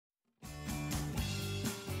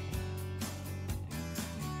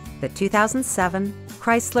the 2007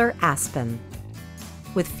 Chrysler Aspen.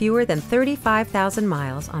 With fewer than 35,000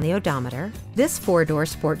 miles on the odometer, this four-door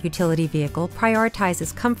sport utility vehicle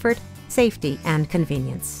prioritizes comfort, safety, and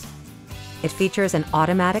convenience. It features an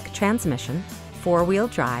automatic transmission, four-wheel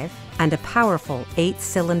drive, and a powerful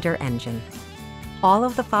 8-cylinder engine. All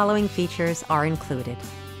of the following features are included: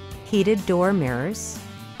 heated door mirrors,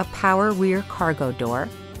 a power rear cargo door,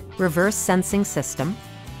 reverse sensing system,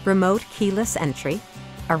 remote keyless entry,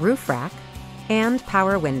 a roof rack, and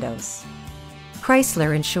power windows.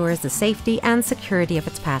 Chrysler ensures the safety and security of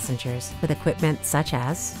its passengers with equipment such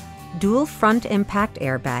as dual front impact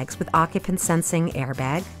airbags with occupant sensing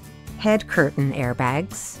airbag, head curtain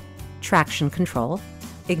airbags, traction control,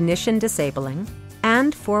 ignition disabling,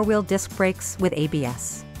 and four-wheel disc brakes with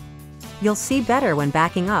ABS. You'll see better when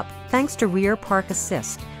backing up thanks to rear park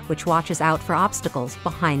assist, which watches out for obstacles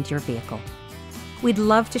behind your vehicle. We'd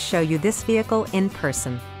love to show you this vehicle in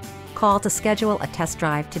person. Call to schedule a test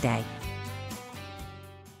drive today.